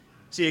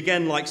See,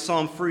 again, like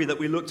Psalm 3 that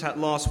we looked at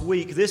last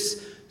week,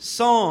 this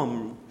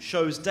psalm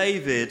shows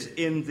David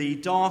in the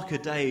darker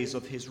days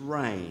of his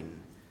reign.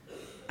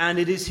 And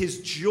it is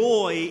his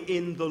joy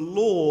in the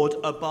Lord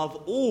above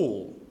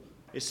all,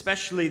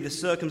 especially the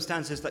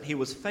circumstances that he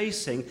was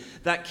facing,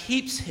 that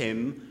keeps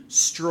him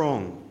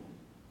strong.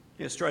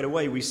 Straight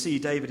away we see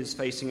David is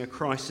facing a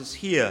crisis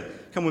here.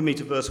 Come with me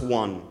to verse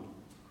 1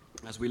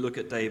 as we look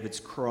at David's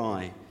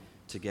cry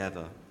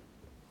together.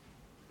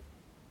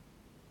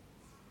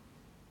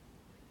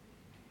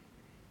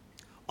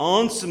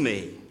 Answer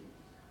me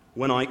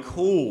when I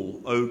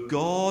call, O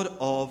God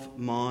of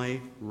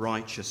my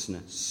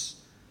righteousness.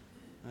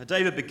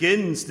 David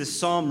begins this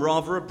psalm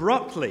rather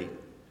abruptly,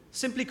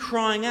 simply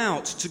crying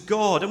out to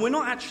God. And we're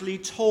not actually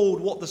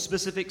told what the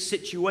specific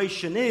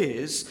situation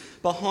is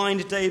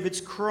behind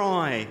David's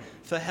cry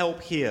for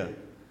help here.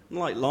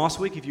 Like last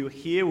week, if you were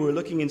here, we were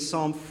looking in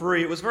Psalm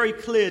 3. It was very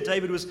clear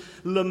David was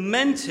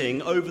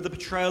lamenting over the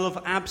betrayal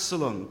of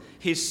Absalom,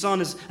 his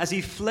son, as he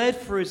fled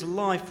for his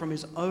life from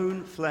his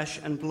own flesh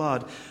and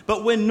blood.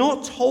 But we're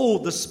not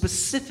told the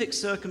specific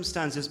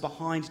circumstances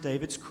behind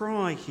David's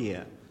cry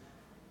here.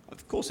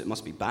 Of course, it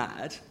must be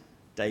bad.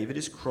 David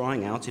is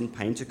crying out in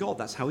pain to God.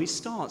 That's how he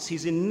starts.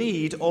 He's in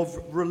need of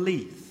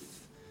relief.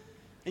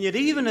 And yet,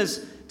 even as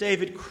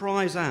David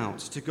cries out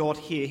to God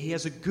here, he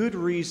has a good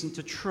reason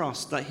to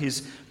trust that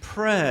his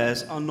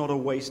prayers are not a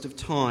waste of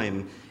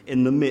time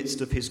in the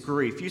midst of his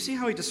grief. You see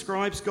how he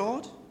describes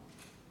God?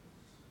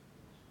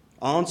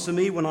 Answer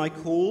me when I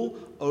call,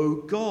 O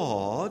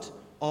God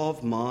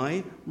of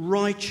my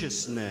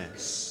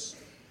righteousness.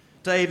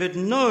 David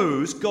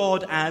knows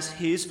God as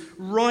his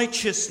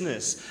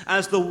righteousness,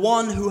 as the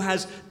one who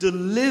has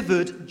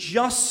delivered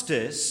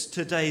justice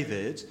to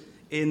David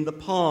in the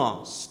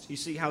past. You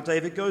see how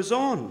David goes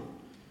on.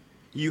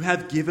 You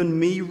have given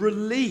me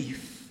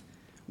relief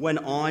when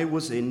I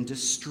was in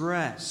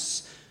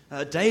distress.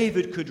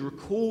 David could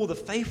recall the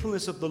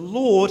faithfulness of the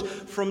Lord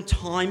from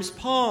times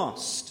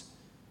past.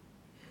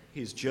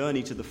 His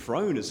journey to the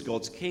throne as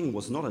God's king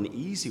was not an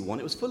easy one.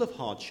 It was full of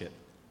hardship.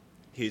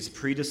 His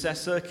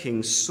predecessor,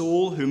 King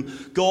Saul,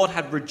 whom God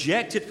had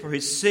rejected for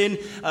his sin,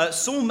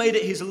 Saul made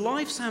it his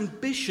life's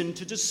ambition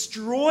to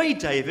destroy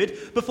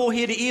David before he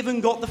had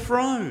even got the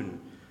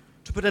throne,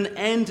 to put an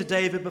end to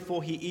David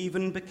before he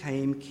even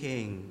became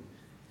king.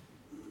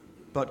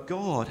 But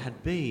God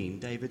had been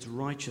David's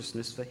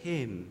righteousness for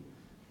him.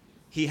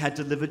 He had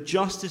delivered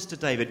justice to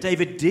David.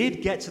 David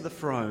did get to the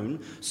throne.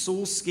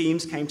 Saul's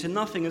schemes came to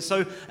nothing. And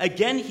so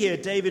again here,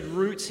 David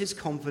roots his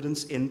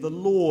confidence in the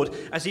Lord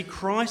as he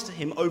cries to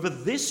him over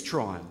this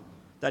trial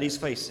that he's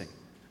facing.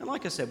 And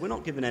like I said, we're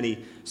not given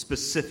any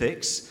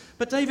specifics,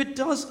 but David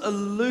does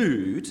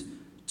allude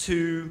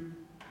to,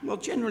 well,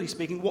 generally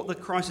speaking, what the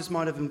crisis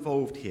might have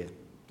involved here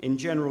in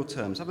general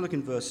terms. Have a look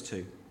in verse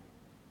 2.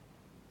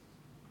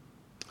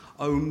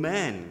 O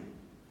men,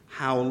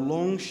 how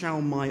long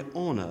shall my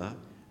honor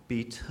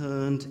be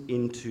turned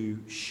into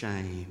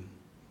shame?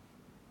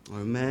 O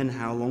men,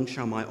 how long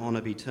shall my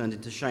honor be turned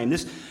into shame?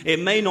 It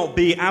may not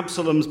be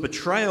Absalom's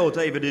betrayal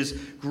David is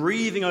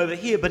grieving over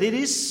here, but it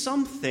is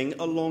something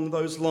along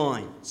those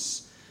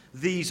lines.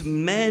 These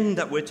men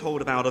that we're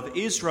told about of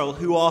Israel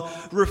who are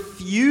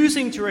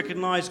refusing to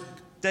recognize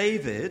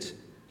David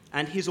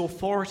and his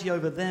authority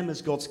over them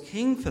as God's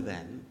king for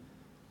them,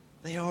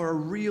 they are a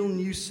real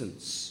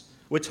nuisance.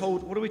 We're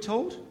told, what are we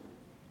told?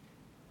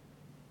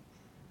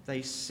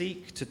 They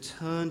seek to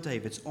turn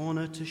David's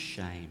honor to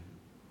shame.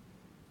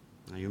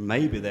 Now,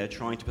 maybe they're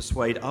trying to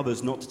persuade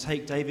others not to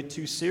take David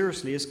too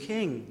seriously as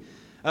king,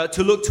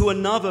 to look to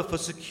another for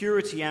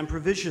security and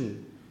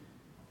provision.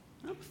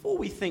 Now, before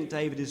we think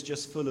David is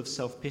just full of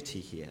self-pity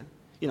here,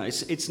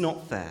 it's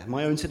not fair.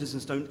 My own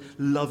citizens don't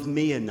love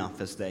me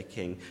enough as their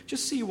king.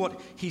 Just see what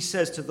he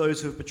says to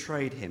those who have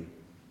betrayed him.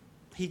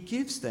 He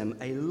gives them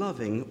a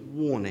loving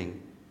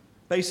warning.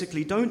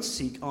 Basically, don't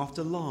seek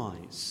after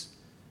lies.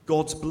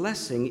 God's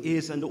blessing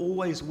is and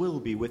always will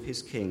be with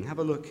his king. Have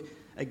a look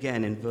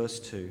again in verse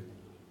 2.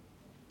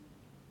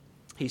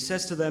 He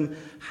says to them,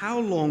 how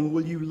long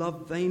will you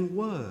love vain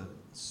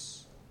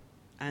words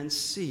and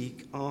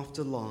seek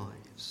after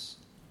lies?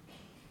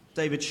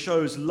 David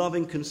shows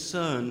loving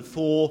concern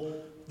for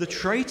the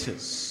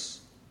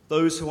traitors,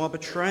 those who are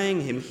betraying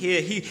him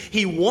here.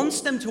 He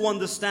wants them to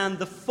understand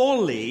the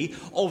folly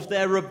of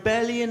their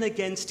rebellion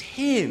against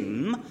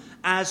him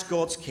as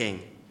God's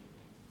king.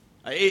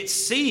 It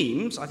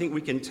seems, I think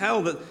we can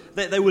tell,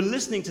 that they were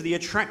listening to the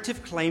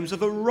attractive claims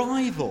of a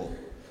rival,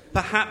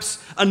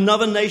 perhaps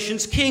another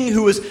nation's king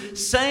who was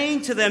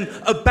saying to them,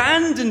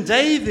 abandon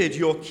David,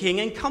 your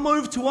king, and come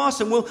over to us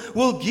and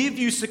we'll give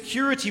you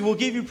security, we'll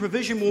give you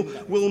provision,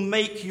 we'll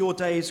make your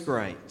days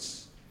great.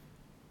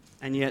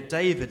 And yet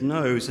David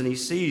knows and he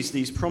sees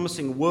these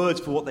promising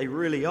words for what they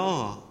really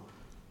are.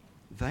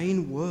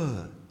 Vain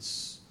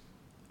words.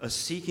 Are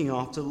seeking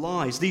after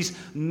lies. These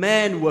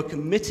men were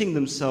committing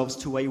themselves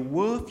to a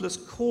worthless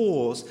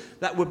cause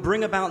that would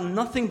bring about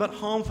nothing but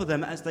harm for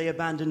them as they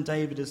abandoned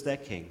David as their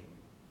king.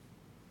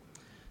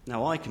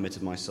 Now, I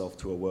committed myself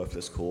to a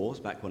worthless cause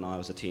back when I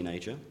was a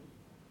teenager.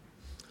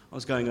 I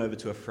was going over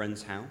to a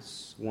friend's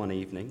house one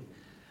evening,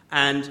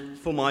 and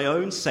for my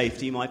own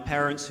safety, my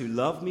parents, who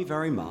love me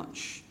very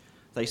much,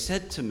 they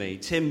said to me,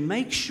 Tim,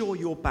 make sure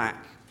you're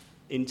back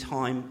in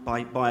time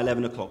by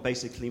 11 o'clock,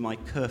 basically my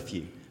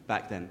curfew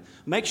back then.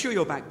 Make sure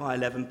you're back by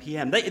 11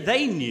 p.m.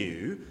 They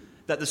knew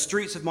that the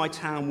streets of my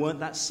town weren't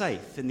that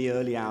safe in the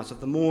early hours of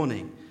the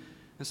morning.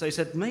 And so they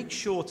said, make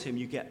sure, Tim,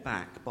 you get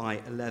back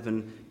by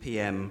 11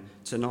 p.m.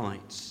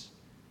 tonight.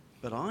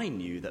 But I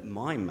knew that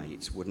my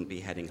mates wouldn't be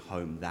heading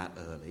home that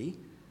early.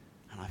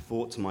 And I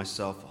thought to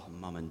myself, oh,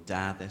 Mum and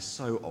Dad, they're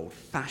so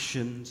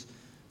old-fashioned,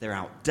 they're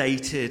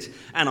outdated.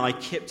 And I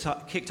kicked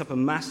up a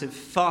massive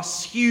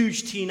fuss,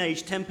 huge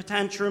teenage temper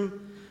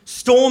tantrum,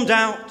 stormed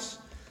out,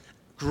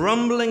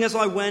 grumbling as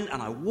I went,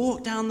 and I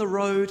walked down the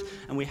road,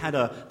 and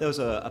there was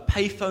a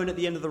payphone at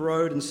the end of the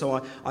road, and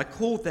so I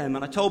called them,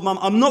 and I told Mum,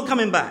 I'm not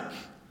coming back.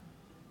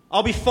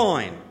 I'll be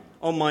fine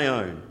on my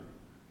own.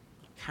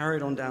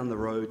 Carried on down the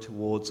road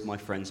towards my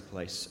friend's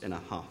place in a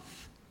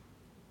huff.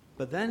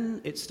 But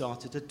then it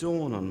started to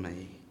dawn on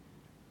me.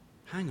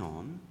 Hang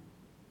on,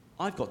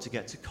 I've got to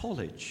get to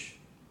college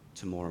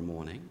tomorrow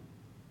morning.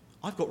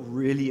 I've got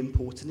really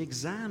important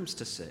exams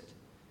to sit.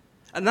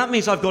 And that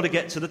means I've got to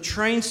get to the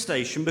train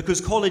station because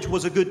college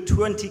was a good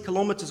 20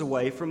 kilometers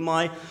away from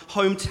my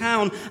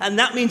hometown. And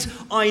that means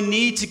I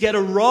need to get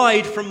a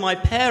ride from my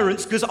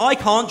parents because I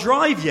can't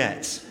drive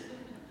yet.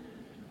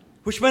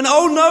 Which meant,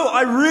 oh no,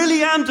 I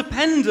really am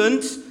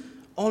dependent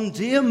on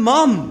dear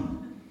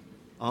Mum,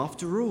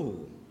 after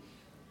all.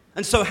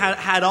 And so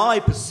had I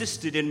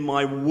persisted in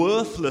my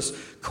worthless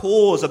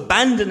cause,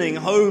 abandoning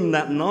home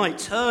that night,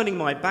 turning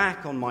my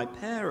back on my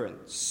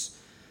parents,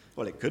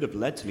 well, it could have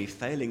led to me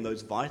failing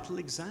those vital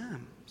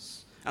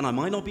exams. And I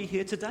might not be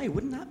here today.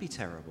 Wouldn't that be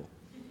terrible?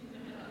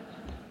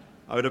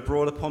 I would have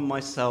brought upon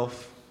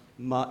myself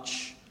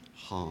much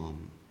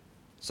harm.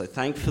 So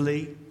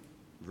thankfully,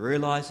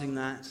 realizing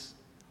that,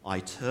 I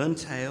turned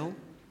tail,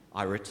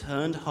 I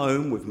returned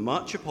home with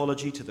much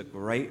apology to the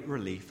great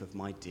relief of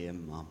my dear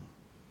Mum.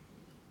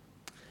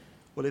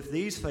 Well, if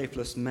these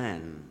faithless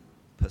men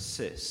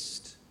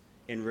persist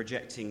in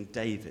rejecting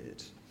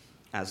David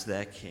as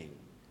their king,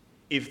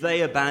 if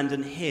they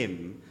abandon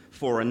him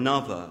for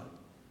another,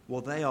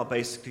 well, they are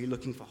basically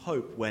looking for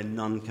hope where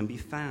none can be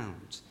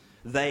found.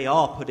 They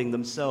are putting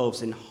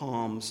themselves in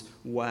harm's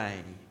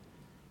way.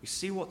 You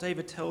see what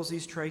David tells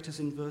these traitors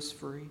in verse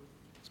 3?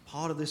 It's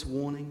part of this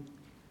warning.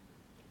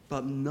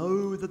 But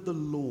know that the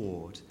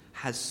Lord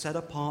has set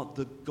apart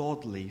the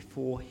godly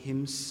for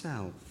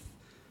himself.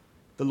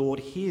 The Lord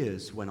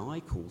hears when I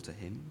call to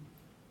him.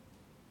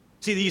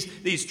 See,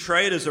 these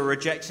traitors are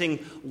rejecting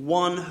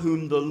one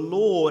whom the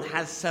Lord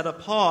has set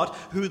apart,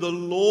 who the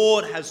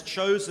Lord has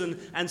chosen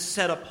and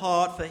set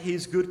apart for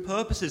his good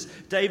purposes.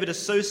 David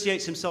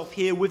associates himself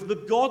here with the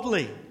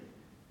godly.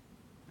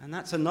 And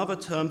that's another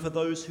term for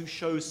those who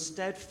show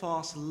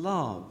steadfast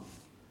love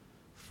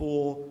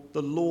for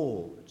the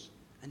Lord.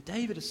 And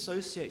David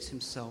associates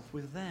himself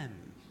with them,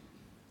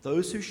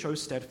 those who show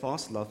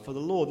steadfast love for the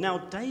Lord. Now,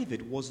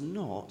 David was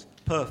not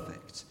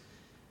perfect.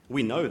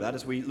 We know that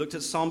as we looked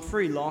at Psalm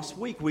 3 last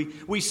week.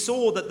 We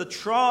saw that the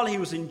trial he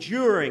was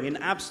enduring in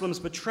Absalom's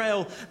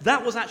betrayal,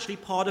 that was actually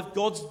part of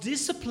God's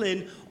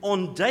discipline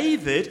on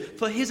David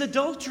for his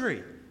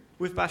adultery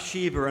with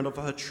Bathsheba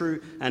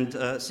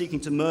and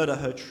seeking to murder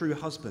her true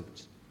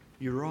husband,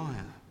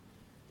 Uriah.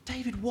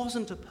 David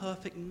wasn't a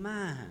perfect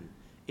man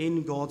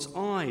in God's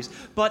eyes,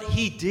 but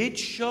he did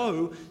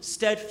show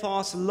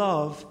steadfast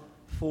love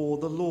for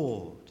the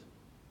Lord.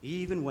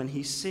 Even when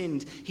he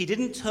sinned, he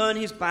didn't turn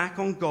his back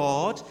on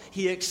God.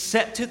 He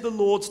accepted the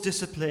Lord's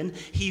discipline.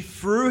 He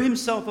threw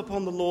himself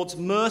upon the Lord's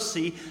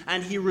mercy,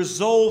 and he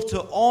resolved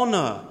to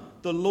honor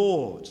the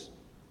Lord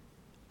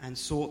and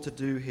sought to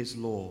do his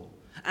law.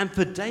 And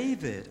for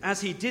David,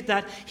 as he did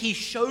that, he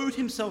showed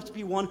himself to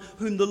be one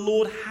whom the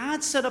Lord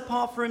had set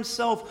apart for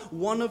himself,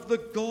 one of the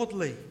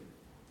godly.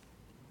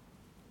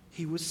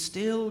 He was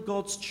still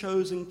God's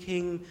chosen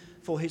king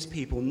for his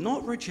people,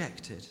 not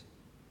rejected.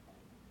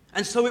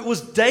 And so it was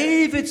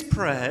David's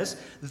prayers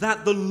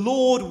that the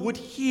Lord would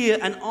hear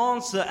and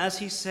answer, as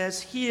he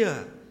says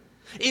here.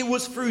 It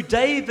was through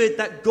David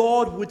that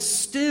God would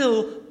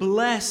still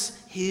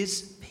bless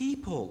his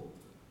people,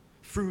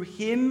 through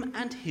him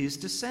and his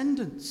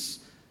descendants.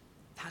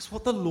 That's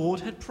what the Lord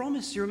had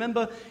promised. You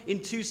remember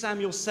in 2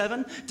 Samuel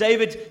 7,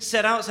 David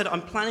said,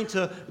 I'm planning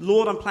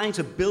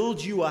to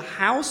build you a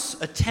house,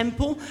 a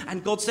temple.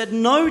 And God said,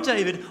 no,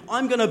 David,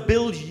 I'm going to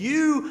build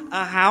you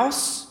a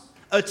house.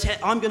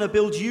 I'm going to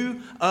build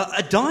you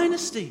a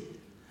dynasty.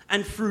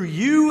 And through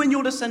you and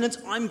your descendants,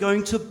 I'm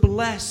going to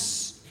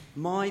bless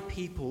my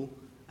people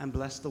and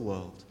bless the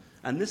world.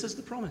 And this is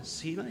the promise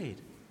he made.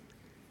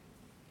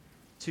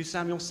 2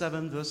 Samuel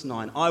 7, verse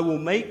 9, I will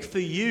make for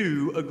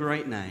you a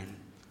great name,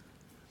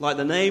 like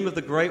the name of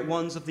the great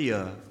ones of the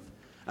earth.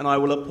 And I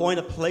will appoint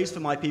a place for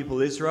my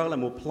people Israel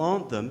and will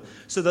plant them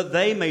so that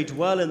they may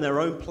dwell in their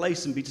own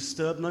place and be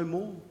disturbed no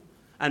more.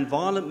 And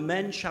violent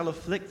men shall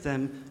afflict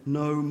them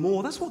no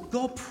more. That's what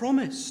God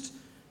promised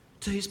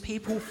to his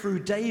people through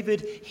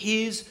David,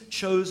 his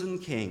chosen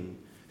king,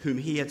 whom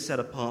he had set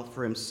apart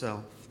for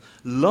himself.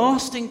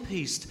 Lasting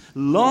peace,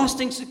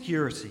 lasting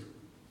security.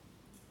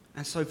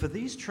 And so for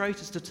these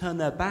traitors to turn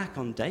their back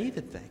on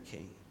David, their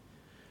king,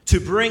 to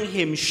bring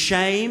him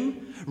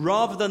shame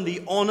rather than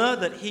the honor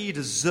that he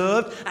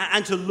deserved,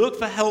 and to look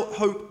for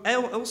hope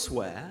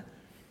elsewhere,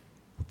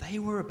 they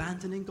were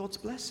abandoning God's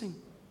blessing.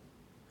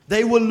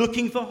 They were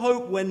looking for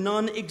hope where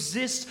none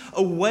exists,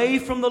 away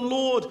from the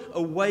Lord,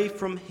 away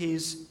from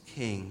his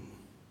king.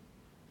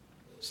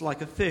 It's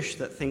like a fish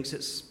that thinks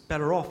it's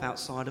better off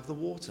outside of the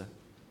water.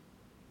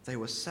 They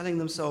were selling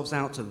themselves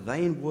out to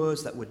vain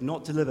words that would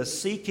not deliver,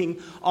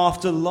 seeking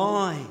after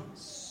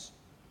lies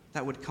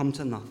that would come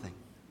to nothing.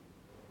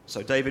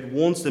 So David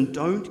warns them,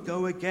 don't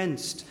go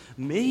against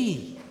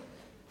me,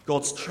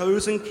 God's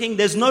chosen king.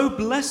 There's no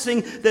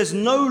blessing, there's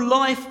no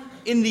life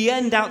in the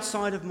end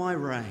outside of my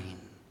reign.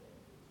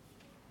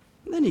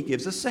 And then he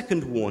gives a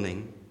second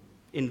warning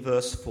in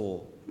verse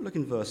 4. Look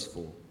in verse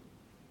 4.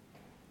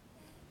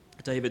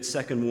 David's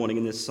second warning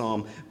in this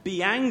psalm: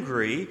 be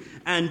angry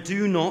and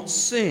do not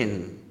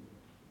sin.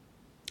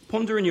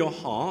 Ponder in your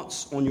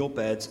hearts on your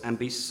beds and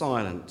be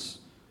silent.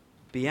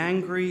 Be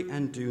angry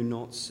and do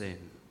not sin.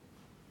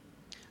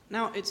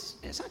 Now, it's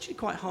actually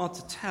quite hard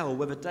to tell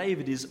whether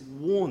David is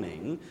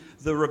warning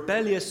the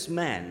rebellious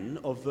men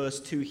of verse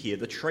 2 here,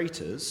 the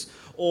traitors,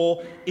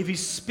 or if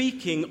he's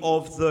speaking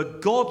of the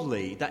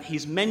godly that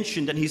he's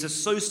mentioned and he's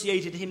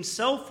associated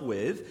himself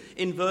with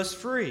in verse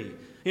 3.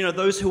 You know,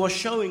 those who are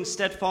showing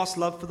steadfast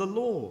love for the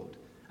Lord,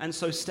 and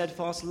so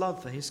steadfast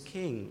love for his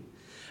king.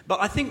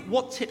 But I think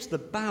what tips the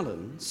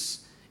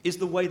balance is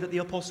the way that the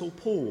Apostle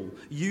Paul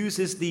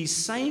uses these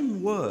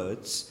same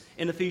words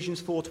in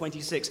Ephesians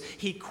 4:26.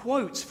 He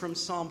quotes from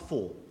Psalm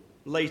 4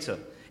 later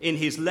in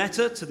his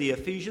letter to the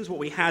Ephesians, what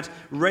we had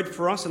read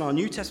for us in our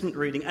New Testament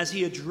reading, as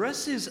he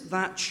addresses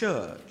that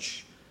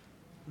church,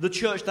 the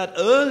church that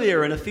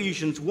earlier in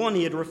Ephesians 1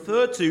 he had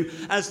referred to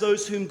as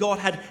those whom God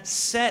had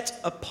set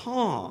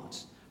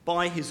apart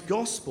by his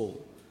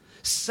gospel,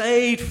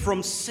 saved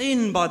from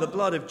sin by the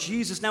blood of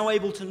Jesus, now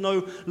able to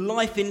know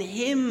life in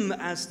him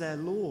as their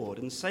Lord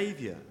and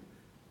Savior.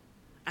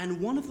 And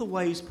one of the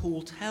ways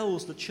Paul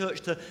tells the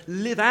church to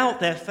live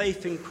out their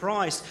faith in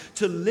Christ,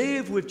 to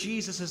live with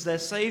Jesus as their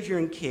Savior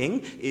and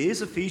King,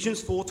 is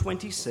Ephesians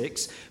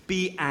 4:26,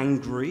 be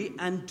angry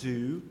and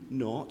do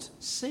not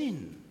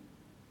sin.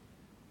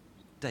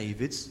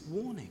 David's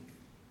warning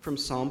from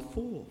Psalm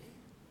 4.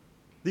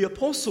 The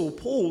Apostle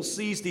Paul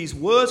sees these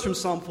words from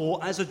Psalm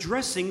 4 as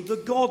addressing the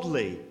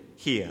godly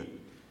here.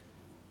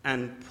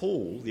 And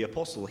Paul, the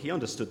Apostle, he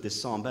understood this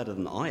psalm better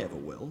than I ever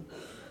will.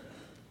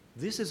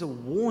 This is a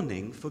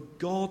warning for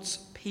God's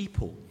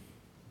people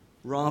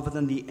rather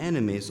than the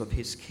enemies of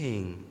his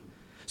king.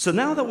 So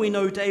now that we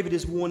know David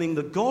is warning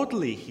the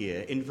godly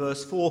here in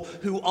verse 4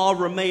 who are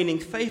remaining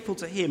faithful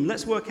to him,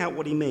 let's work out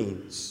what he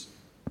means.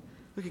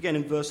 Look again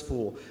in verse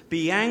 4.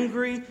 Be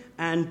angry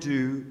and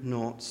do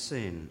not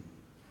sin.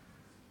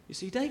 You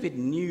see, David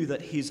knew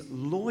that his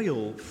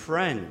loyal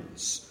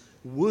friends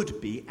would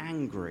be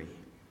angry.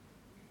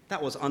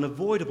 That was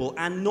unavoidable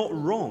and not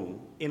wrong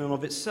in and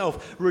of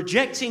itself.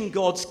 Rejecting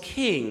God's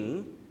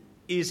king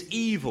is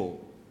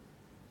evil.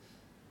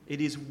 It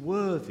is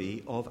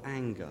worthy of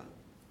anger.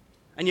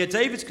 And yet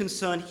David's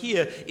concern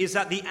here is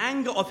that the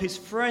anger of his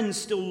friends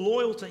still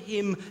loyal to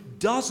him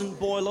doesn't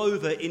boil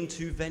over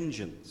into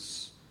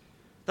vengeance.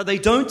 That they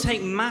don't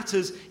take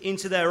matters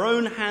into their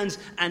own hands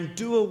and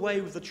do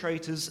away with the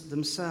traitors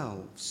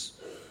themselves.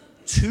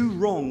 Two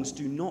wrongs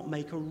do not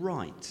make a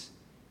right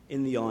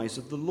in the eyes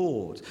of the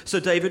Lord. So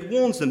David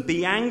warns them,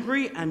 be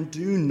angry and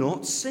do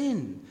not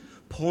sin.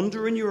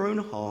 Ponder in your own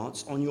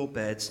hearts on your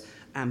beds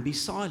and be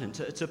silent.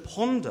 To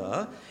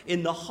ponder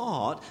in the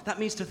heart, that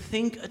means to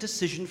think a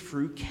decision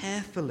through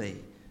carefully.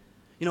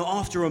 You know,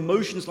 after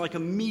emotions like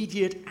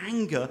immediate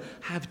anger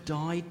have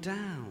died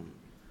down.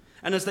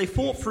 And as they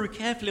thought through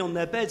carefully on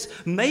their beds,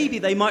 maybe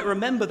they might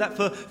remember that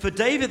for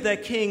David, their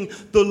king,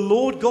 the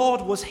Lord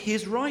God was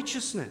his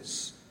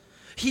righteousness.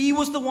 He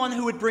was the one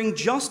who would bring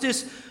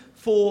justice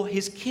for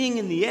his king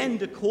in the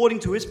end according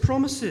to his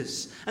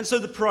promises. And so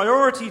the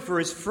priority for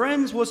his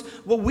friends was,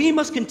 well, we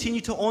must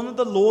continue to honor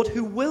the Lord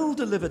who will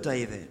deliver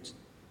David,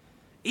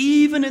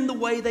 even in the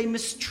way they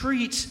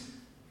mistreat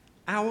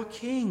our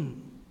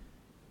king.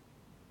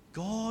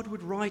 God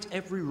would right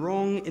every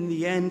wrong in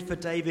the end for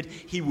David.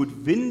 He would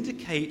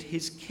vindicate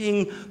his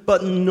king,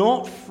 but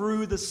not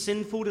through the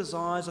sinful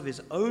desires of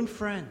his own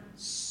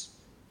friends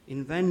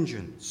in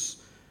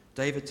vengeance.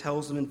 David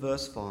tells them in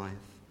verse 5,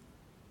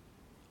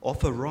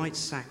 offer right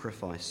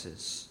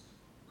sacrifices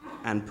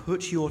and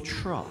put your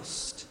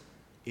trust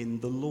in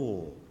the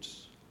Lord.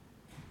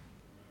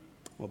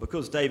 Well,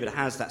 because David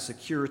has that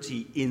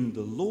security in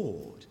the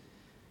Lord,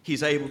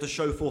 he's able to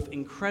show forth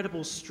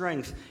incredible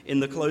strength in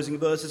the closing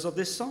verses of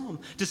this psalm.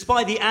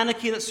 Despite the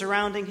anarchy that's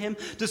surrounding him,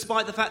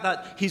 despite the fact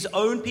that his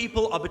own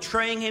people are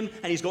betraying him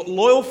and he's got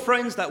loyal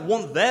friends that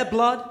want their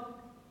blood,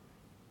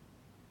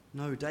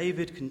 no,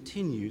 David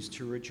continues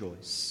to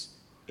rejoice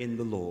in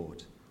the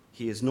Lord.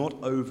 He is not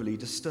overly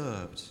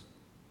disturbed.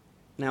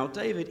 Now,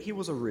 David, he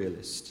was a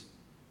realist.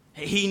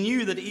 He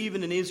knew that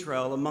even in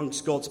Israel,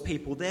 amongst God's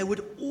people, there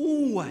would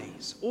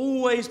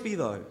always be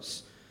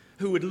those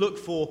who would look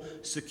for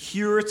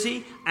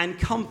security and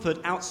comfort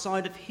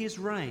outside of his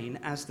reign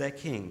as their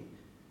king,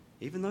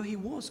 even though he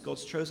was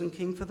God's chosen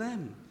king for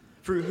them,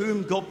 through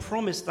whom God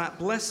promised that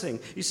blessing.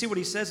 You see what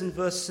he says in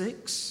verse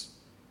 6?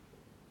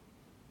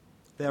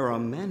 There are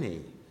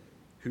many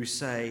who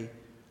say,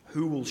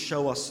 "Who will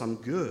show us some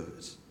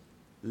good?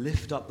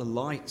 Lift up the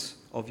light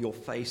of your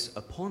face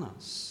upon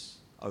us,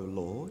 O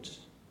Lord."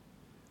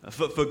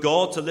 For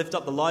God to lift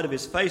up the light of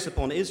his face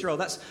upon Israel,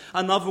 that's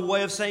another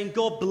way of saying,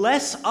 God,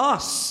 bless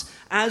us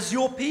as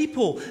your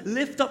people.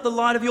 Lift up the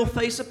light of your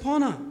face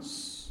upon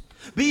us.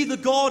 Be the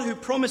God who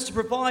promised to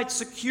provide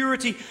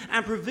security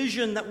and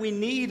provision that we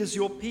need as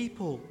your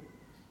people.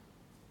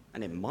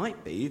 And it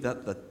might be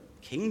that the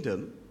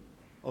kingdom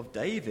of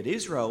David,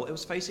 Israel, it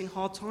was facing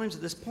hard times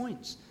at this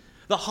point.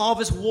 The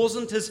harvest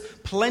wasn't as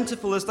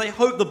plentiful as they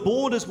hoped. The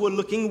borders were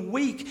looking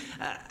weak.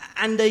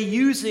 And they're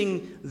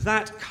using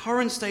that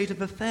current state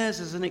of affairs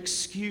as an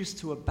excuse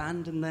to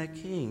abandon their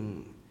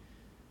king.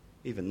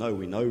 Even though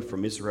we know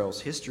from Israel's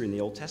history in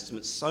the Old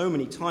Testament, so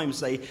many times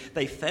they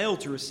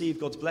failed to receive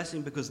God's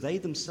blessing because they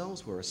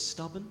themselves were a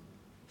stubborn,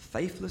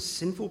 faithless,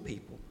 sinful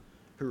people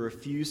who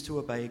refused to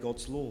obey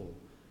God's law.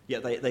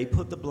 Yet they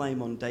put the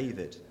blame on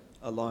David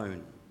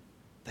alone.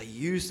 They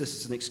use this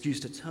as an excuse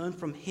to turn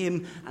from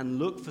him and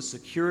look for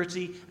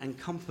security and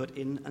comfort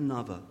in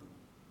another.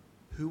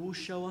 Who will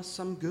show us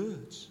some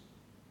good?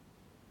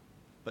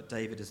 But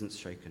David isn't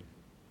shaken.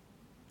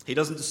 He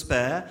doesn't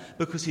despair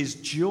because his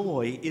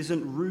joy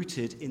isn't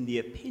rooted in the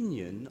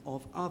opinion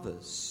of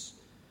others.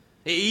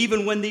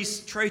 Even when these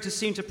traitors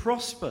seem to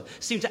prosper,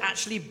 seem to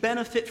actually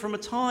benefit from a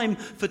time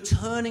for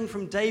turning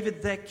from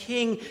David, their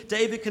king,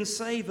 David can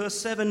say, verse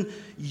 7,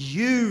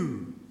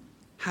 "You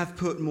have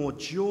put more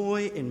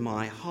joy in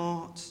my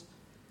heart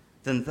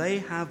than they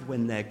have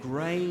when their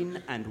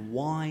grain and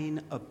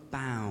wine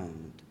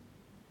abound."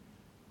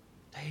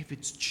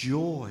 David's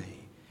joy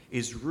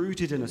is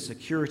rooted in a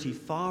security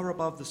far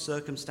above the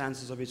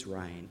circumstances of his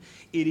reign.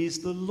 It is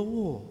the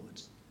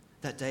Lord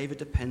that David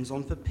depends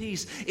on for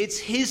peace. It's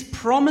his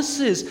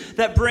promises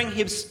that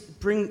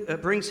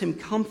brings him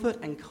comfort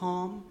and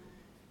calm,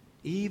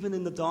 even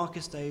in the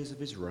darkest days of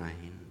his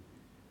reign.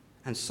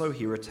 And so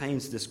he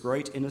retains this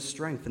great inner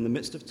strength. In the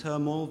midst of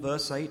turmoil,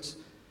 verse 8,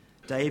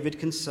 David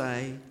can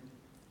say,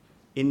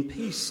 "In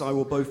peace I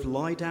will both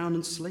lie down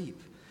and sleep,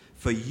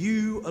 for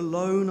you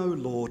alone, O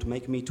Lord,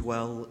 make me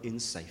dwell in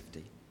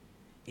safety."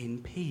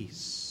 In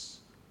peace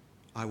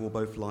I will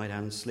both lie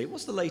down and sleep.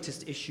 What's the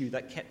latest issue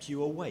that kept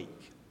you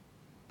awake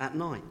at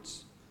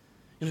night?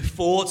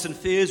 Thoughts and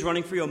fears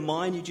running through your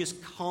mind you just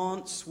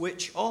can't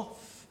switch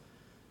off.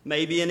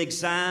 Maybe an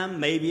exam,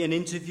 maybe an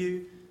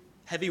interview,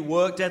 heavy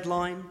work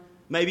deadline,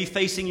 maybe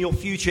facing your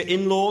future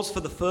in-laws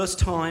for the first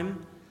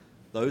time.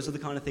 Those are the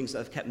kind of things that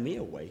have kept me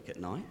awake at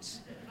night.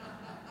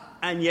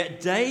 And yet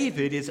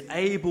David is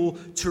able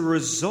to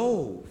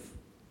resolve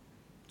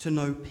to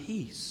know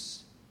peace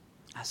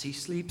as he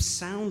sleeps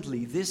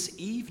soundly this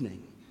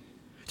evening,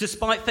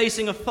 despite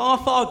facing a far,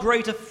 far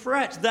greater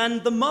threat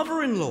than the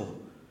mother-in-law.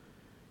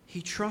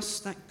 He trusts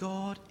that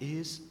God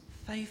is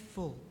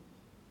faithful.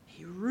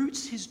 He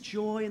roots his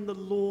joy in the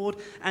Lord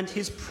and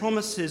his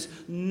promises,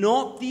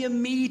 not the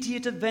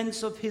immediate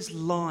events of his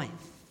life.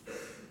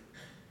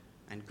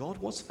 And God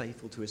was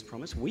faithful to his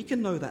promise. We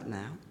can know that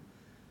now.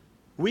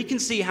 We can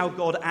see how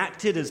God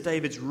acted as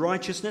David's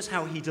righteousness,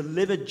 how he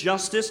delivered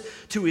justice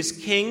to his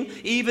king,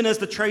 even as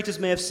the traitors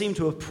may have seemed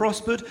to have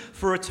prospered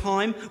for a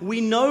time. We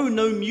know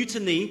no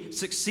mutiny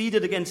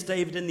succeeded against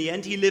David in the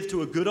end. He lived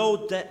to a good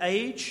old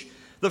age.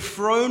 The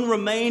throne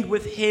remained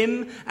with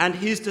him and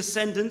his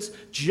descendants,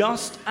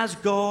 just as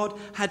God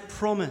had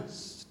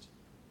promised.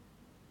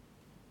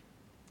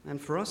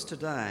 And for us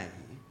today,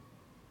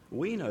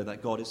 we know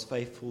that God is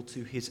faithful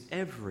to his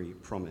every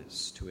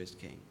promise to his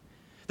king,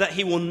 that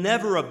he will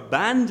never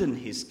abandon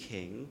his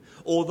king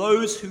or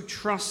those who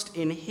trust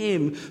in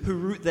him, who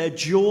root their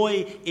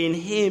joy in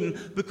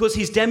him, because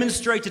he's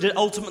demonstrated it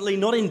ultimately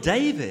not in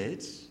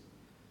David,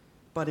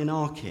 but in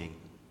our king,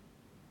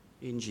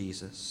 in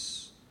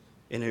Jesus,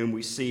 in whom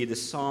we see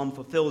this psalm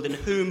fulfilled, in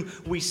whom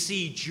we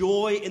see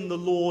joy in the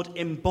Lord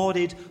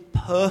embodied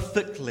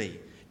perfectly,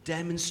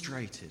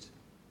 demonstrated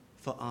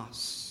for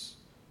us.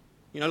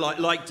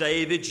 Like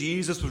David,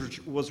 Jesus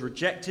was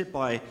rejected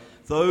by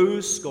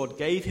those God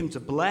gave him to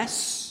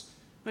bless.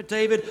 But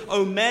David,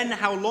 "O men,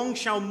 how long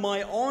shall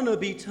my honor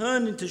be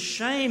turned into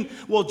shame?"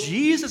 Well,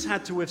 Jesus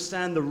had to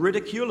withstand the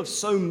ridicule of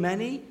so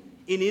many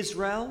in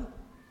Israel,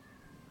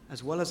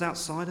 as well as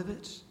outside of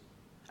it.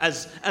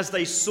 As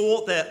they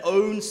sought their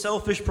own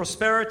selfish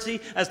prosperity,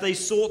 as they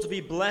sought to be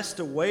blessed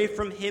away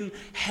from him.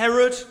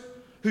 Herod,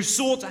 who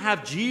sought to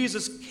have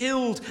Jesus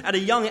killed at a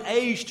young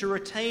age to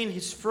retain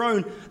his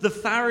throne. The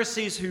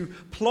Pharisees, who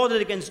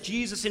plotted against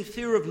Jesus in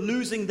fear of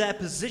losing their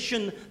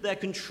position, their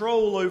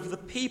control over the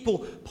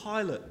people.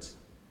 Pilate,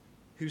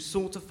 who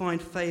sought to find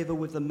favor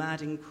with the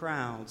madding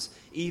crowds,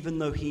 even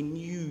though he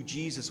knew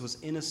Jesus was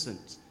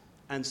innocent,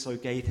 and so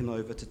gave him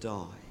over to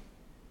die.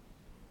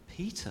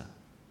 Peter,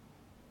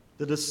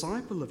 the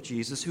disciple of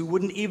Jesus who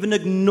wouldn't even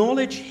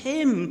acknowledge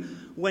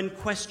him when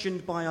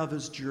questioned by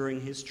others during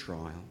his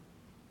trial.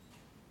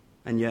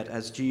 And yet,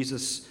 as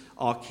Jesus,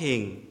 our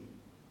King,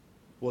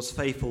 was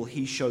faithful,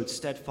 he showed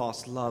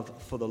steadfast love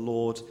for the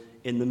Lord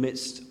in the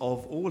midst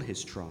of all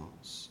his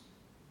trials.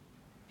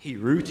 He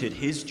rooted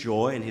his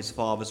joy in his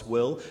Father's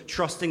will,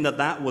 trusting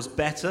that was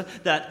better,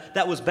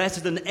 that was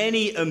better than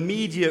any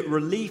immediate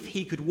relief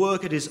he could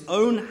work at his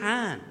own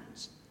hands,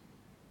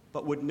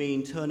 but would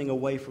mean turning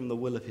away from the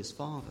will of his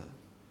Father.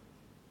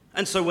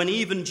 And so when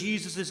even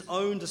Jesus'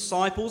 own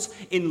disciples,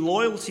 in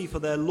loyalty for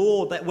their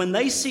Lord, that when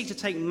they seek to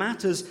take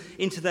matters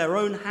into their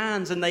own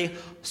hands and they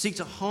seek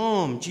to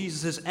harm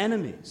Jesus'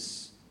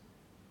 enemies,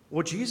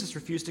 well, Jesus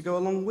refused to go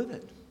along with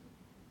it.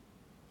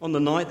 On the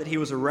night that he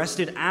was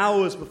arrested,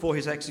 hours before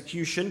his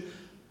execution,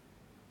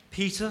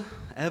 Peter,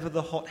 ever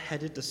the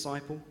hot-headed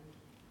disciple,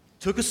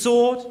 took a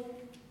sword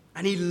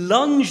and he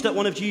lunged at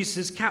one of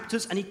Jesus'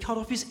 captors and he cut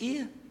off his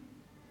ear.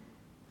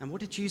 And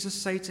what did Jesus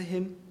say to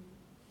him?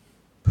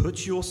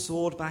 "Put your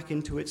sword back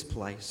into its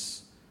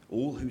place.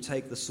 All who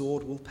take the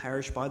sword will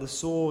perish by the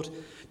sword.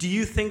 Do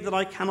you think that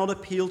I cannot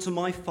appeal to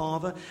my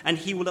Father, and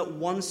he will at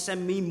once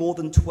send me more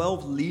than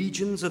 12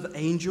 legions of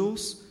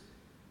angels?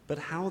 But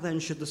how then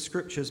should the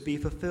scriptures be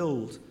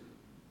fulfilled,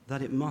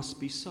 that it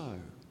must be so?"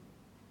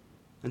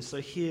 And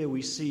so here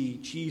we see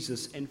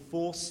Jesus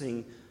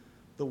enforcing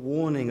the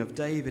warning of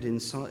David in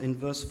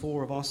verse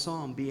 4 of our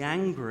psalm. Be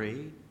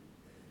angry,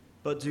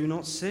 but do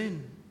not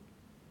sin.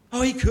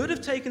 Oh, he could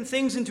have taken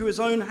things into his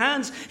own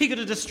hands. He could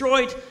have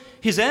destroyed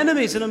his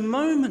enemies in a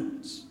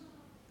moment.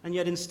 And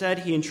yet instead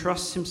he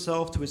entrusts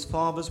himself to his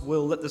Father's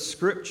will. Let the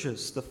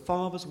scriptures, the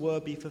Father's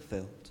word, be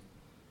fulfilled.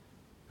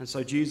 And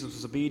so Jesus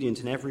was obedient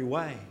in every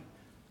way.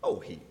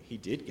 Oh, he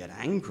did get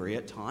angry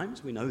at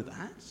times. We know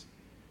that.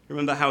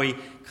 Remember how he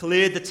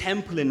cleared the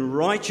temple in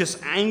righteous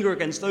anger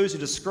against those who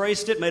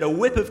disgraced it, made a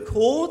whip of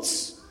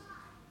cords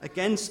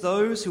against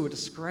those who were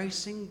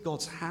disgracing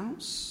God's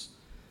house.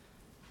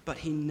 But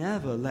he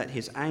never let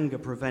his anger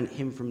prevent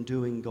him from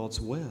doing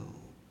God's will.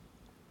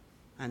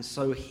 And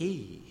so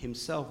he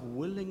himself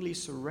willingly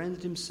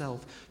surrendered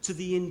himself to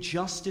the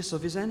injustice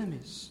of his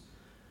enemies,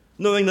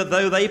 knowing that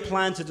though they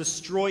planned to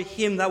destroy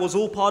him, that was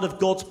all part of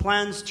God's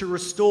plans to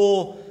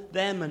restore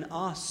them and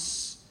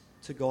us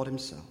to God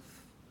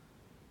himself.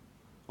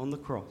 On the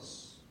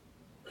cross,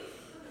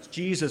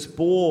 Jesus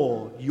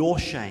bore your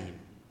shame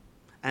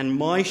and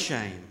my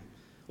shame,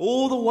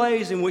 all the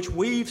ways in which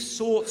we've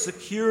sought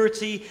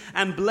security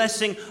and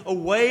blessing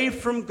away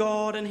from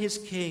God and his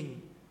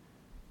King,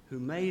 who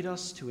made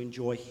us to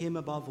enjoy him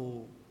above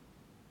all.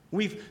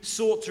 We've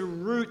sought to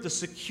root the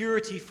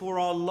security for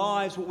our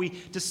lives, what we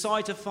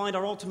decide to find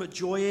our ultimate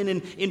joy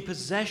in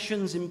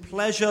possessions, in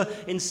pleasure,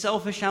 in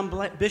selfish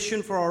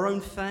ambition for our own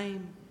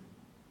fame.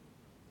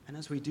 And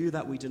as we do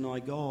that, we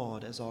deny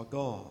God as our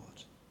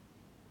God,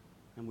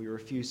 and we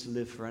refuse to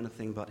live for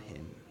anything but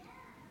him.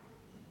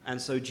 And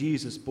so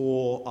Jesus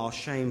bore our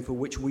shame for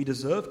which we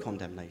deserve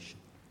condemnation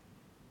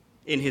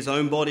in his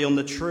own body on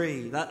the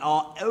tree, that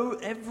our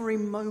every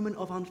moment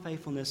of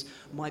unfaithfulness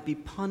might be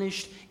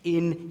punished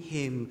in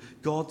him,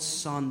 God's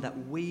Son,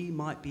 that we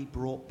might be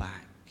brought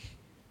back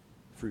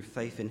through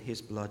faith in his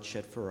blood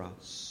shed for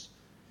us.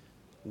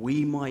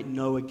 We might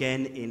know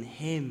again in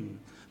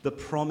him the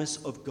promise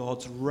of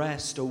God's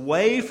rest,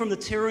 away from the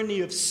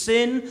tyranny of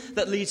sin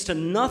that leads to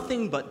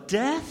nothing but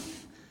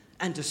death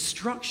and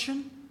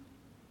destruction,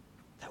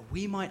 that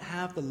we might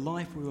have the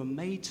life we were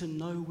made to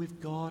know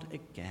with God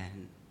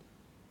again,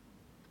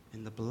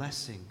 in the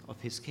blessing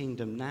of his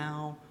kingdom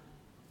now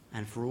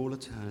and for all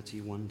eternity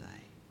one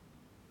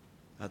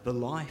day. The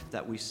life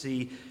that we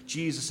see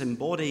Jesus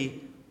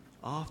embody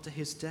after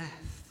his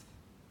death.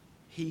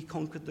 He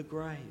conquered the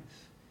grave.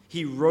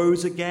 He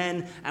rose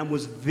again and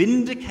was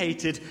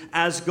vindicated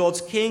as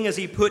God's king as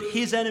he put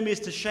his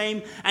enemies to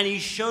shame, and he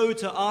showed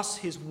to us,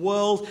 his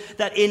world,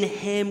 that in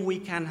him we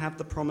can have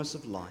the promise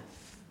of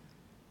life,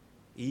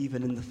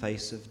 even in the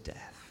face of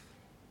death.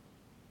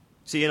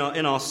 See, in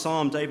our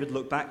psalm, David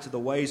looked back to the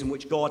ways in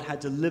which God had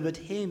delivered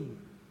him,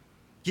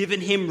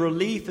 given him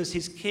relief as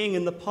his king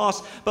in the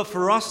past. But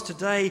for us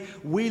today,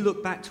 we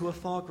look back to a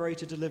far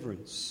greater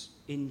deliverance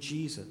in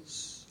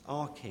Jesus,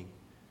 our king,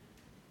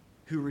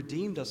 who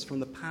redeemed us from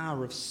the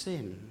power of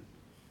sin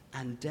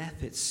and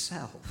death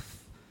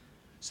itself,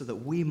 so that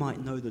we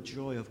might know the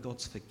joy of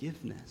God's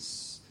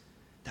forgiveness,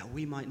 that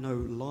we might know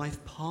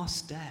life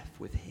past death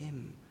with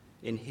him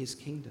in his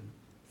kingdom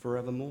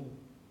forevermore.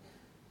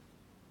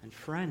 And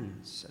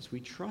friends, as we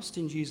trust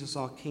in Jesus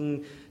our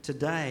King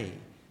today,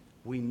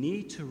 we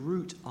need to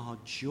root our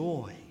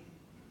joy,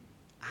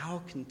 our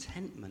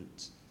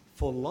contentment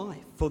for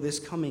life, for this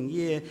coming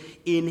year,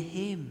 in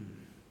him,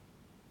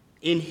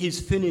 in his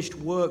finished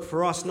work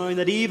for us, knowing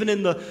that even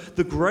in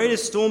the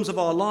greatest storms of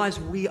our lives,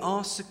 we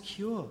are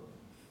secure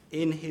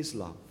in his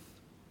love.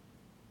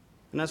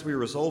 And as we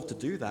resolve to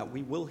do that,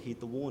 we will heed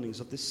the warnings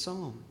of this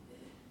psalm.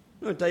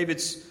 You know,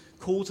 David's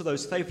call to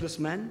those faithless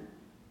men: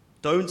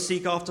 don't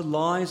seek after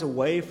lies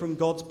away from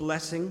God's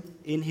blessing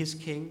in his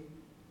king.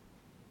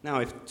 Now,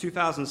 if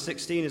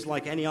 2016 is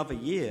like any other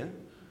year,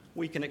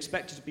 we can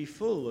expect it to be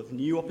full of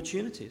new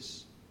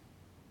opportunities.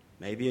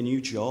 Maybe a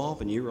new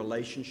job, a new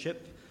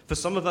relationship. For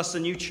some of us, a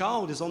new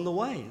child is on the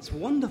way. It's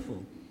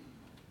wonderful.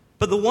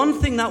 But the one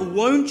thing that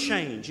won't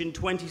change in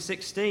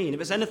 2016, if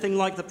it's anything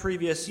like the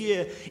previous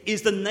year,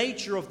 is the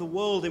nature of the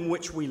world in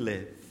which we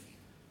live.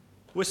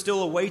 We're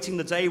still awaiting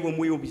the day when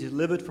we will be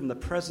delivered from the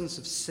presence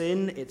of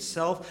sin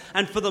itself.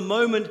 And for the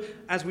moment,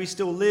 as we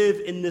still live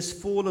in this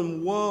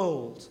fallen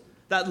world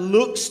that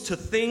looks to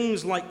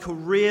things like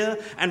career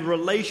and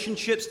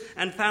relationships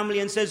and family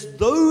and says,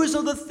 those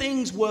are the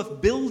things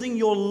worth building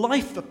your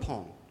life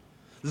upon.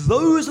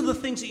 Those are the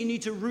things that you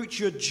need to root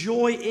your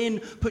joy in,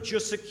 put your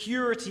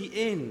security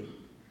in.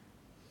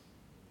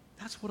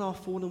 That's what our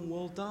fallen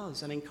world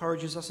does and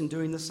encourages us in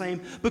doing the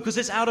same, because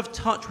it's out of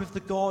touch with the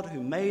God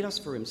who made us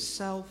for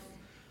himself,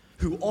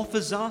 who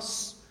offers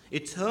us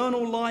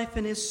eternal life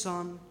in his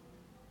Son.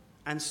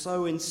 And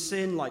so in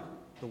sin, like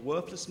the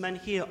worthless men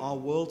here, our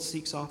world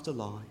seeks after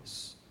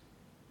lies.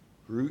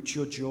 Root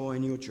your joy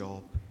in your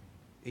job,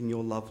 in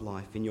your love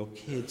life, in your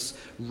kids,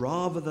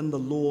 rather than the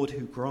Lord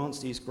who grants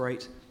these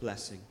great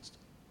blessings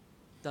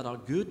that are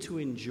good to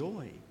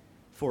enjoy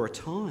for a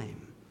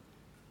time,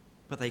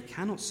 but they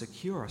cannot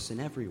secure us in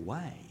every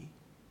way.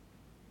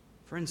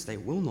 Friends, they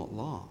will not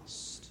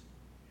last.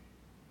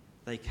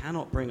 They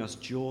cannot bring us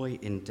joy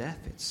in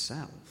death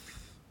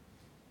itself.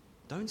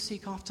 Don't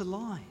seek after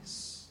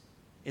lies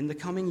in the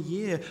coming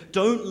year.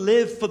 Don't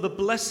live for the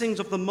blessings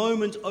of the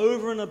moment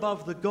over and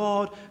above the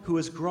God who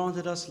has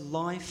granted us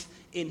life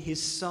in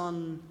his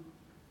Son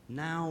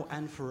now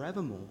and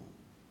forevermore,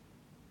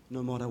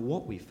 no matter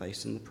what we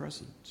face in the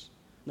present.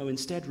 No,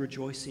 instead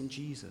rejoice in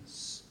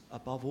Jesus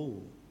above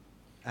all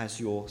as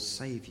your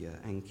Saviour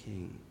and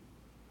King.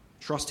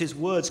 Trust his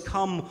words,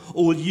 "Come,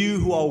 all you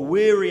who are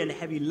weary and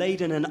heavy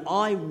laden, and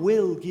I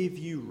will give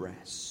you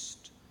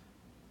rest."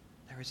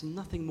 There is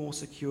nothing more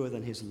secure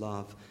than his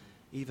love.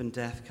 Even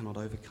death cannot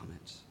overcome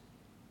it.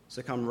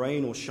 So come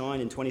rain or shine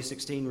in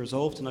 2016,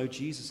 resolve to know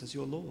Jesus as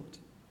your Lord.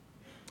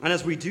 And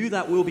as we do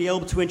that, we'll be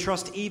able to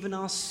entrust even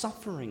our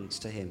sufferings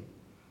to him.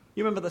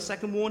 You remember the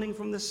second warning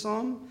from this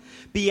psalm?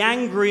 Be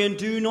angry and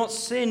do not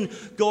sin.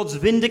 God's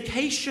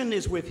vindication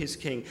is with his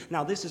king.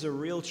 Now, this is a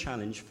real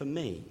challenge for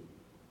me,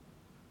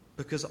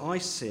 because I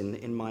sin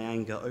in my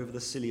anger over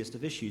the silliest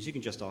of issues. You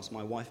can just ask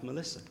my wife,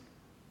 Melissa.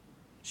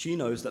 She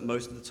knows that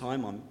most of the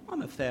time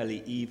I'm a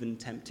fairly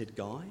even-tempted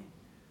guy.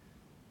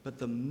 But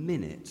the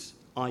minute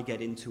I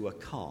get into a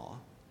car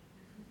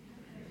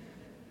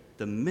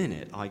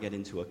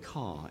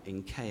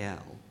in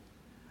KL,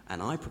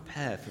 and I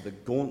prepare for the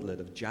gauntlet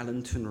of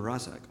Jalan Tun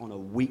Razak on a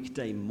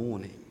weekday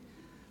morning,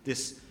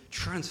 this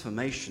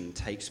transformation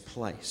takes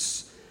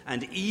place,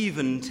 and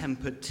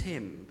even-tempered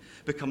Tim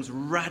becomes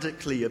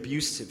radically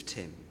abusive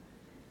Tim.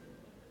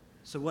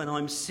 So when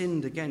I'm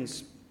sinned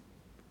against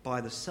by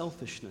the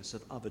selfishness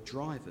of other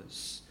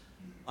drivers,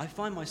 I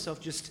find myself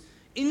just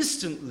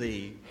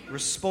instantly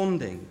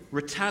responding,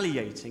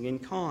 retaliating in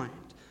kind,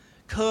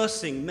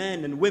 cursing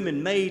men and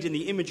women made in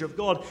the image of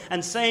God,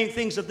 and saying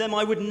things of them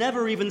I would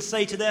never even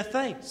say to their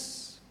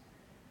face,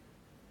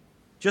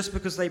 just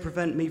because they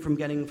prevent me from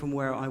getting from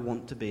where I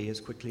want to be as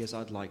quickly as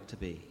I'd like to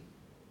be.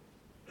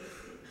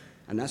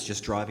 And that's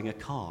just driving a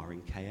car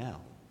in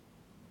KL.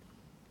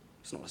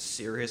 It's not a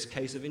serious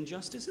case of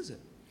injustice, is it?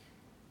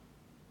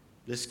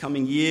 This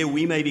coming year,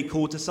 we may be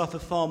called to suffer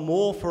far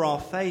more for our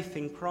faith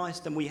in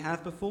Christ than we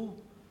have before.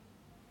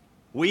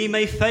 We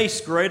may face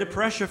greater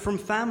pressure from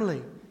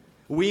family.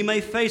 We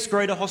may face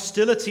greater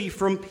hostility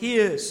from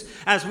peers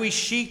as we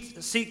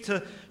seek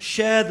to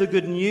share the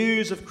good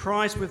news of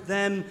Christ with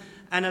them,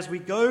 and as we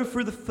go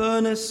through the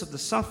furnace of the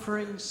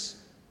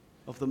sufferings,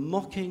 of the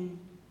mocking,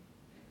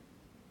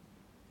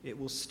 it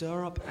will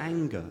stir up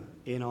anger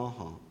in our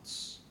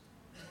hearts.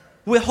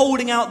 We're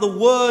holding out the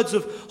words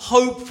of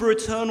hope for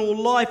eternal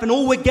life, and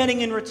all we're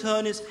getting in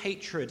return is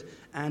hatred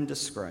and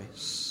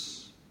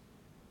disgrace.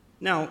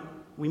 Now,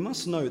 we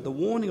must note the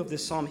warning of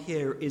this psalm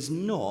here is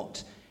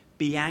not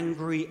be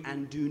angry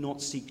and do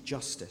not seek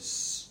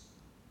justice.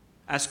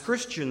 As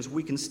Christians,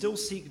 we can still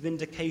seek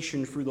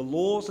vindication through the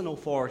laws and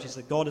authorities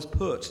that God has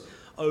put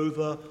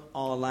over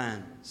our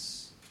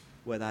lands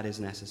where that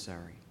is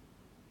necessary.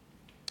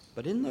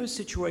 But in those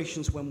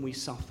situations when we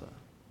suffer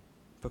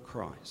for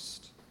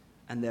Christ,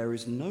 and there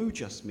is no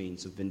just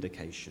means of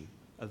vindication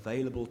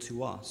available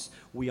to us,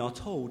 we are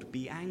told,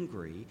 be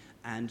angry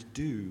and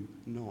do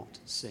not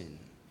sin.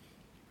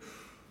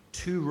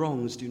 Two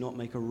wrongs do not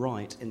make a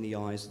right in the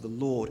eyes of the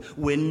Lord.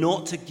 We're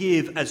not to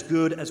give as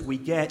good as we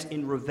get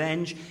in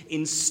revenge.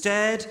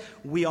 Instead,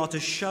 we are to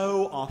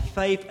show our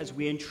faith as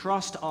we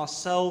entrust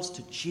ourselves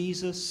to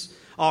Jesus,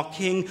 our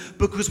King,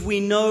 because we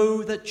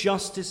know that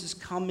justice is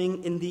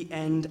coming in the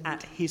end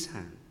at his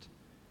hand.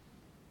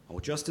 Or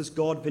just as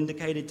God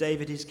vindicated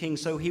David, his king,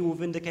 so he will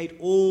vindicate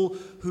all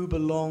who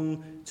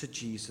belong to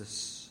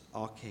Jesus,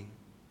 our King.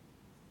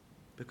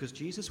 Because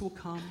Jesus will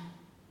come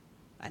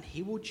and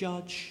he will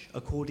judge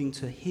according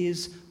to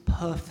his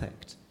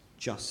perfect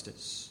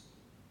justice.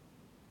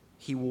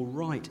 He will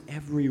right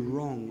every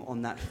wrong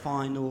on that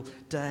final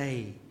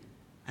day.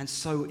 And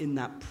so in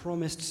that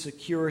promised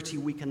security,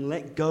 we can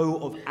let go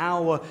of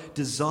our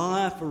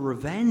desire for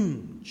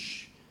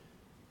revenge,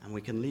 and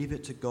we can leave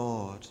it to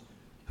God,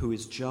 who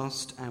is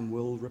just and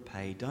will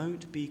repay.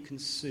 Don't be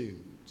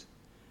consumed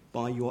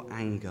by your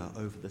anger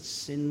over the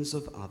sins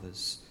of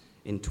others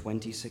in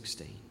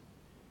 2016.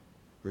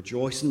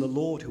 Rejoice in the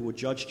Lord, who will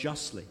judge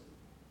justly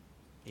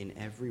in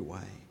every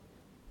way,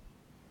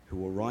 who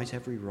will right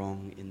every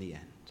wrong in the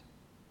end.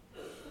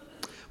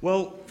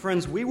 Well,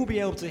 friends, we will be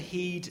able to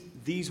heed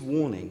these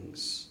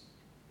warnings,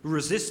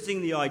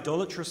 resisting the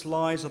idolatrous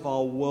lies of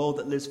our world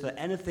that lives for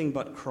anything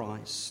but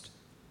Christ,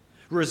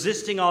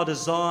 resisting our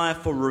desire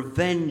for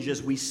revenge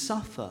as we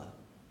suffer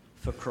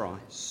for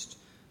Christ.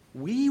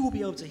 We will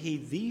be able to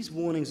heed these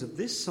warnings of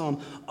this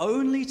psalm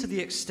only to the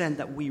extent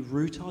that we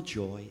root our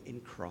joy in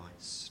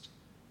Christ.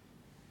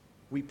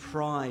 We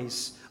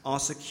prize our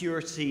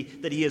security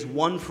that he has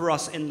won for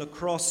us in the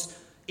cross,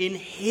 in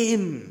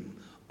him,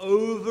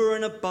 over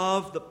and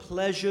above the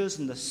pleasures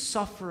and the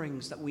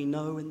sufferings that we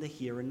know in the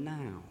here and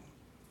now.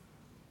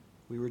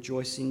 We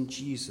rejoice in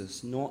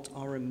Jesus, not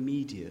our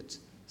immediate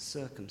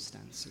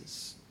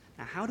circumstances.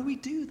 Now, how do we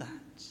do that?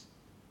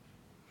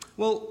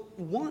 Well,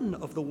 one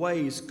of the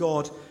ways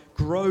God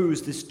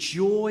grows this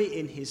joy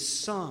in his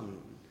Son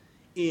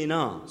in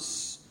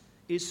us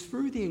is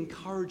through the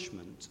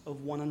encouragement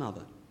of one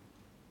another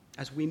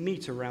as we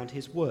meet around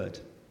his word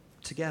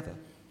together,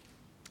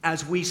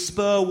 as we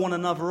spur one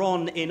another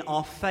on in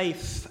our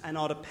faith and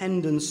our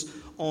dependence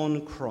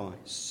on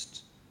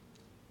Christ.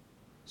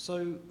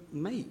 So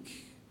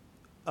make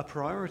a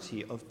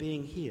priority of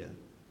being here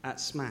at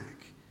SMAC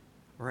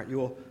or at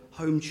your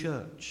home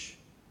church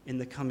in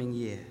the coming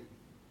year.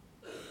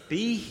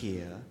 Be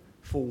here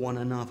for one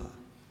another,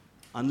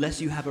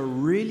 unless you have a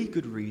really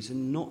good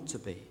reason not to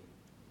be.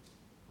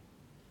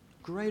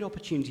 Great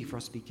opportunity for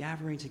us to be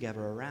gathering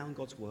together around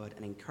God's word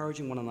and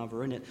encouraging one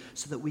another in it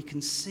so that we can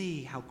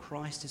see how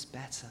Christ is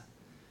better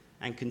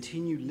and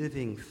continue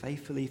living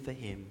faithfully for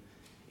him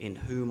in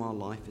whom our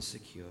life is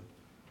secure.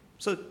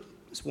 So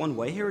that's one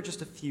way. Here are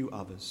just a few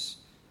others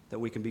that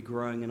we can be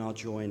growing in our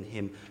joy in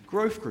him.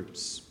 Growth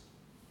groups.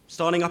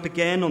 Starting up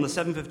again on the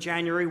 7th of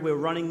January, we're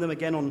running them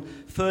again on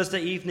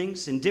Thursday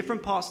evenings in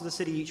different parts of the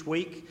city each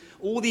week.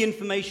 All the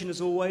information,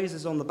 as always,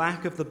 is on the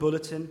back of the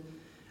bulletin.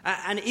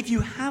 And if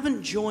you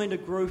haven't joined a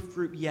growth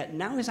group yet,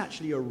 now is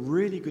actually a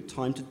really good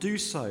time to do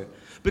so,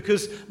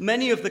 because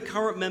many of the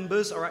current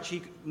members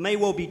may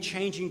well be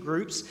changing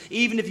groups.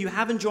 Even if you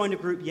haven't joined a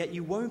group yet,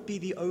 you won't be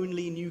the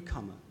only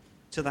newcomer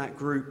to that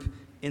group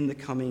in the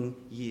coming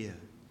year.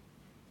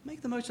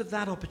 Make the most of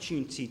that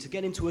opportunity to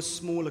get into a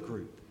smaller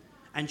group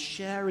and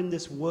share in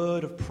this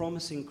word of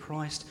promising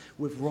Christ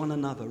with one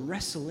another.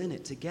 Wrestle in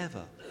it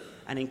together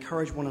and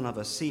encourage one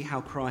another. See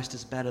how Christ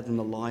is better than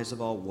the lies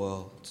of our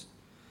world.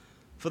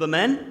 For the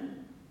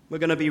men, we're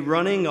going to be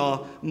running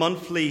our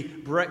monthly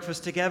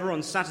breakfast together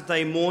on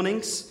Saturday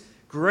mornings.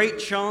 Great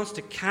chance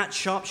to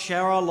catch up,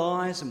 share our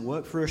lives, and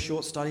work through a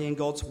short study in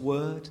God's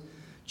Word.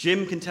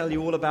 Jim can tell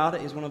you all about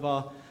it. He's one of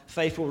our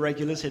faithful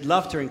regulars. He'd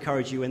love to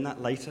encourage you in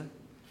that later.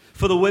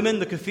 For the women,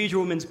 the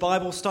Cathedral Women's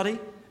Bible Study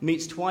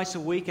meets twice a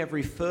week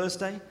every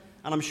Thursday,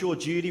 and I'm sure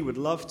Judy would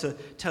love to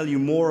tell you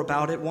more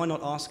about it. Why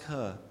not ask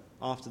her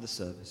after the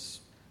service?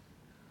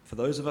 For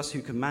those of us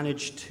who can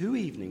manage 2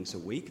 evenings a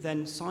week,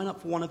 then sign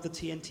up for one of the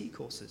TNT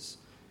courses.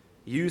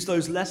 Use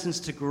those lessons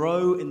to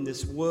grow in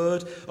this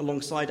word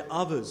alongside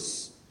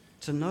others,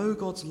 to know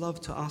God's love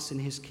to us in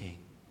his King.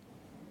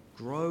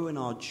 Grow in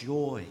our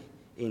joy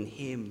in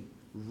him,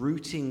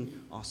 rooting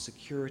our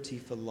security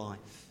for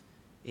life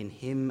in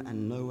him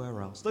and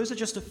nowhere else. Those are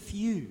just a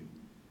few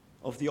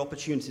of the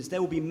opportunities. There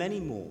will be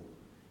many more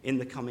in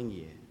the coming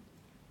year.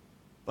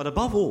 But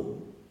above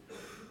all,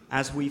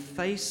 as we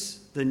face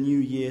the new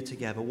year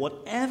together,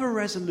 whatever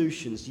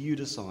resolutions you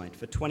decide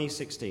for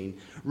 2016,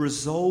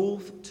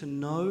 resolve to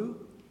know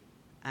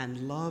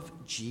and love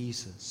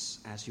Jesus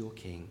as your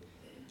King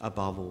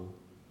above all,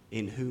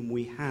 in whom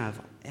we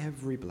have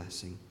every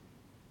blessing.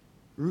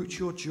 Root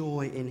your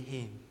joy in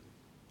him,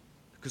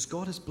 because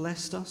God has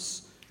blessed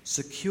us,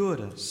 secured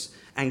us,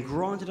 and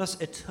granted us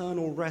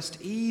eternal rest,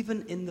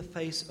 even in the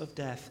face of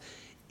death,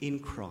 in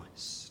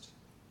Christ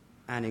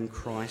and in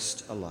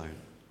Christ alone.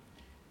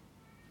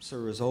 So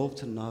resolve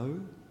to know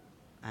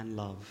and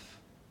love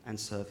and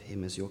serve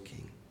him as your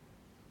King.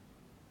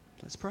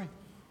 Let's pray.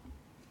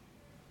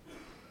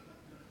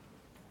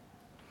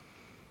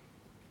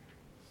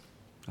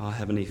 Our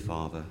Heavenly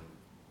Father,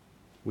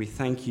 we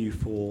thank you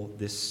for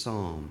this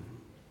psalm.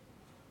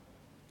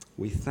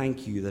 We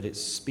thank you that it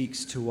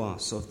speaks to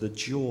us of the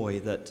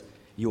joy that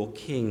your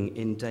King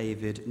in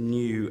David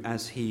knew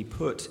as he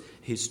put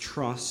his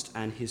trust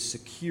and his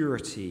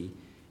security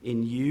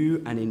in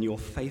you and in your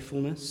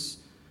faithfulness,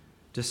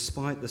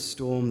 despite the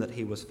storm that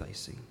he was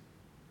facing.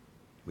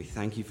 We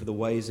thank you for the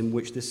ways in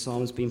which this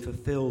psalm has been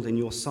fulfilled in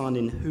your Son,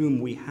 in whom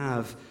we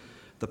have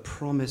the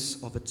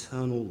promise of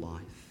eternal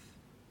life,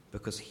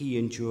 because he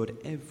endured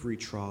every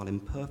trial in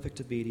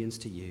perfect obedience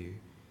to you,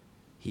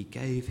 He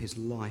gave his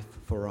life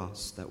for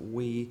us that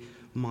we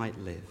might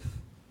live.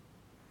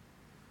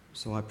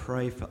 So I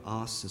pray for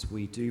us as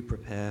we do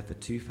prepare for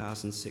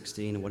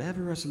 2016 and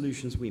whatever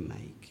resolutions we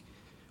make,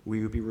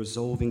 we will be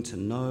resolving to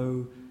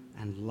know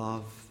and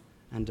love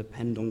and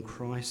depend on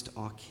Christ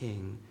our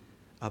King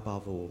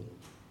above all,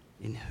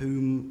 in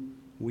whom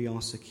we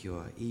are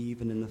secure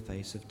even in the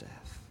face of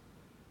death.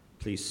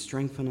 Please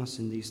strengthen us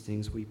in these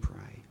things, we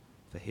pray,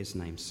 for his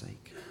name's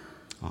sake.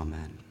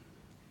 Amen.